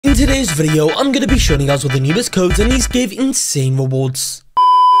today's video, I'm going to be showing you guys all the newest codes, and these give insane rewards.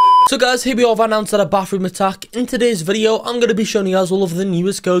 So guys, here we are right now inside a bathroom attack. In today's video, I'm going to be showing you guys all of the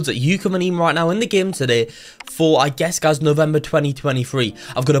newest codes that you can redeem right now in the game today for, I guess guys, November 2023.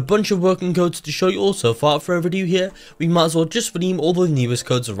 I've got a bunch of working codes to show you also. Without further ado here, we might as well just redeem all the newest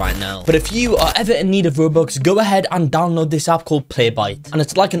codes right now. But if you are ever in need of Robux, go ahead and download this app called Playbyte. And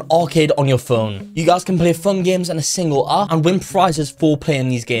it's like an arcade on your phone. You guys can play fun games in a single app and win prizes for playing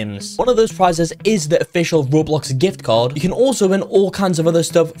these games. One of those prizes is the official Roblox gift card. You can also win all kinds of other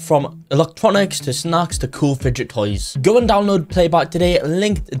stuff from electronics to snacks to cool fidget toys. Go and download Playbyte today,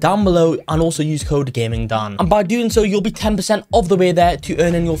 linked down below, and also use code GAMINGDAN. And by doing so, you'll be 10% of the way there to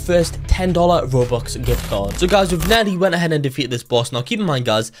earning your first $10 Robux gift card. So guys, we've nearly went ahead and defeated this boss. Now keep in mind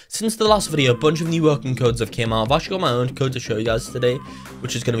guys, since the last video, a bunch of new working codes have came out. I've actually got my own code to show you guys today,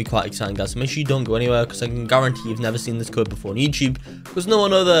 which is going to be quite exciting guys. So make sure you don't go anywhere, because I can guarantee you've never seen this code before on YouTube, because no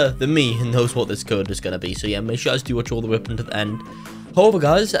one other than me knows what this code is going to be. So yeah, make sure you guys do watch all the way up until the end. However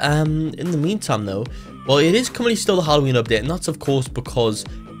guys, in the meantime though, well, it is currently still the Halloween update, and that's of course because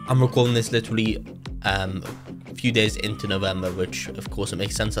I'm recording this literally a few days into November, which of course it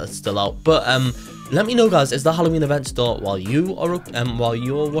makes sense that it's still out. But let me know guys, is the Halloween event still while you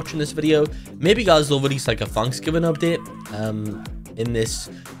are watching this video? Maybe guys they'll release like a Thanksgiving update in this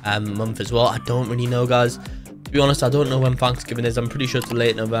month as well. I don't really know guys. To be honest, I don't know when Thanksgiving is. I'm pretty sure it's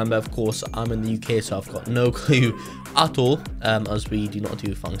late November. Of course, I'm in the UK, so I've got no clue at all, as we do not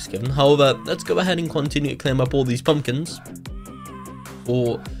do Thanksgiving. However, let's go ahead and continue to claim up all these pumpkins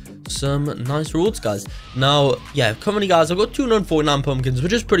for some nice rewards, guys. Now, yeah, currently, guys, I've got 249 pumpkins,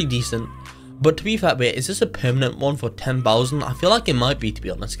 which is pretty decent. But to be fair, wait, is this a permanent one for 10,000? I feel like it might be, to be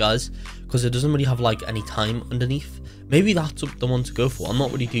honest, guys, because it doesn't really have, like, any time underneath. Maybe that's the one to go for. I'm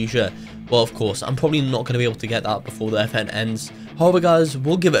not really too sure. Well, of course, I'm probably not going to be able to get that before the event ends. However, guys,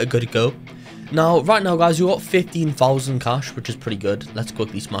 we'll give it a good go. Now, right now, guys, we got 15,000 cash, which is pretty good. Let's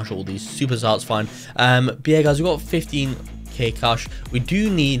quickly smash all these super satisfying. But yeah, guys, we got 15k cash. We do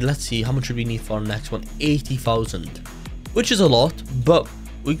need, let's see, how much would we need for our next one? 80,000, which is a lot, but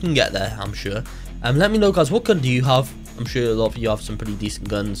we can get there, I'm sure. Let me know, guys, what gun do you have? I'm sure a lot of you have some pretty decent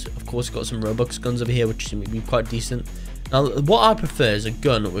guns. Of course, got some Robux guns over here, which seem to be quite decent. Now, what I prefer is a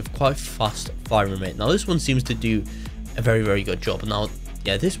gun with quite fast firing rate. Now, this one seems to do a very, very good job. Now,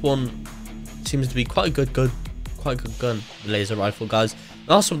 yeah, this one seems to be quite a good gun, laser rifle, guys.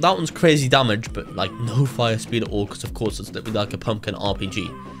 Now, that one's crazy damage, but like no fire speed at all, because of course it's literally like a pumpkin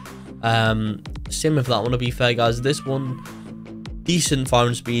RPG. Same with that one, to be fair, guys. This one, decent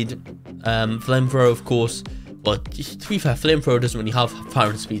firing speed. Flamethrower, of course. But to be fair, flamethrower doesn't really have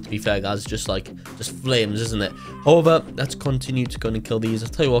firing speed, to be fair, guys. Just flames, isn't it? However, let's continue to go and kill these. I'll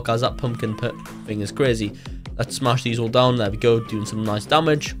tell you what, guys, that pumpkin thing is crazy. Let's smash these all down. There we go, doing some nice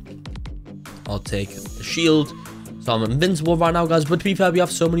damage. I'll take the shield. So I'm invincible right now, guys. But to be fair, we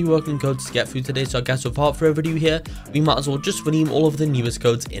have so many working codes to get through today. So I guess without further ado here, we might as well just redeem all of the newest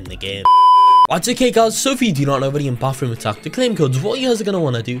codes in the game. Right, okay guys, so if you do not know already in bathroom attack to claim codes, what you guys are going to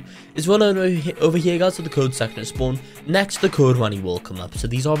want to do is run over here guys to the code section at spawn. Next, the code money will come up. So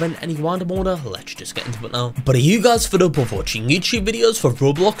these are in any random order. Let's just get into it now. But are you guys fed up of watching YouTube videos for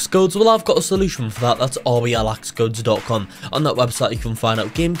Roblox codes? Well, I've got a solution for that. That's RBLXcodes.com. On that website you can find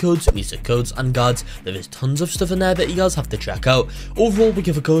out game codes, music codes, and guides. There is tons of stuff in there that you guys have to check out. Overall, we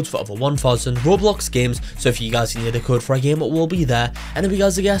give a code for over 1,000 Roblox games. So if you guys need a code for a game, it will be there. And if you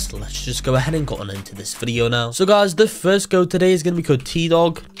guys are guessed, let's just go ahead and got on into this video now. So guys, the first code today is going to be code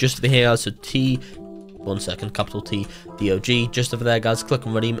T-Dog, just over here. So T, 1 second, capital T, D-O-G, just over there, guys. Click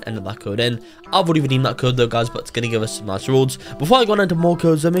on redeem, enter that code in. I've already redeemed that code though, guys, but it's going to give us some nice rewards. Before I go on into more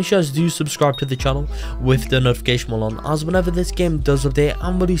codes, make sure you guys do subscribe to the channel with the notification bell on, as whenever this game does update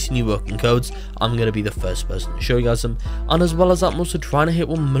and release new working codes, I'm going to be the first person to show you guys them. And as well as that, I'm also trying to hit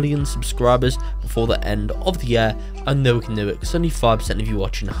 1 million subscribers before the end of the year. I know we can do it, because only 5% of you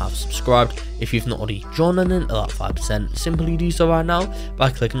watching have subscribed. If you've not already joined in that 5%, simply do so right now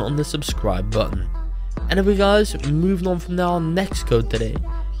by clicking on the subscribe button. Anyway guys, moving on from there, our next code today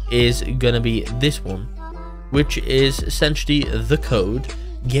is going to be this one, which is essentially the code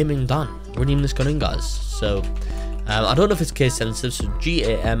GAMINGDAN. Redeem this code in, guys. So I don't know if it's case sensitive, so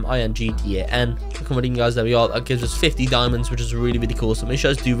GAMINGDAN. Click on redeem, guys. There we are. That gives us 50 diamonds, which is really, really cool. So make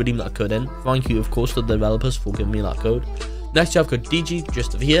sure you guys do redeem that code in. Thank you, of course, to the developers for giving me that code. Next, you have code DG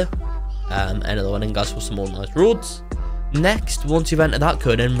just over here. Enter the one in, guys, for some more nice rewards. Next, once you've entered that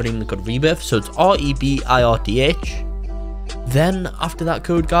code in, redeem the code Rebirth, so it's REBIRTH. Then, after that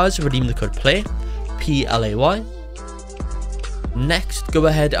code, guys, redeem the code PLAY, PLAY. Next, go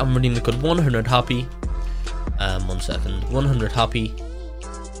ahead and redeem the code 100 happy. 1 second, 100 happy.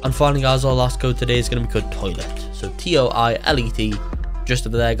 And finally guys, our last code today is going to be code toilet, so T-O-I-L-E-T, just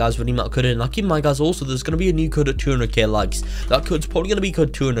over there guys, really might code in. Now keep in mind guys, also there's going to be a new code at 200k likes. That code's probably going to be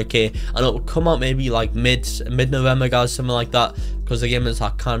code 200k, and it will come out maybe like mid-November guys, something like that, because the game is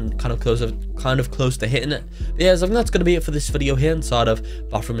like kind of close to hitting it. But yeah, so I think that's going to be it for this video here inside of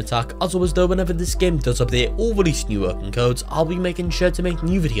Bathroom Attack. As always though, whenever this game does update or release new open codes, I'll be making sure to make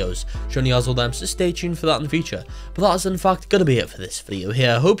new videos showing you guys all them, so stay tuned for that in the future. But that is in fact going to be it for this video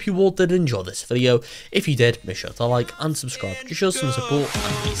here. I hope you all did enjoy this video. If you did, make sure to like and subscribe to show some support,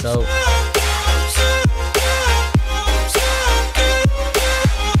 and peace out.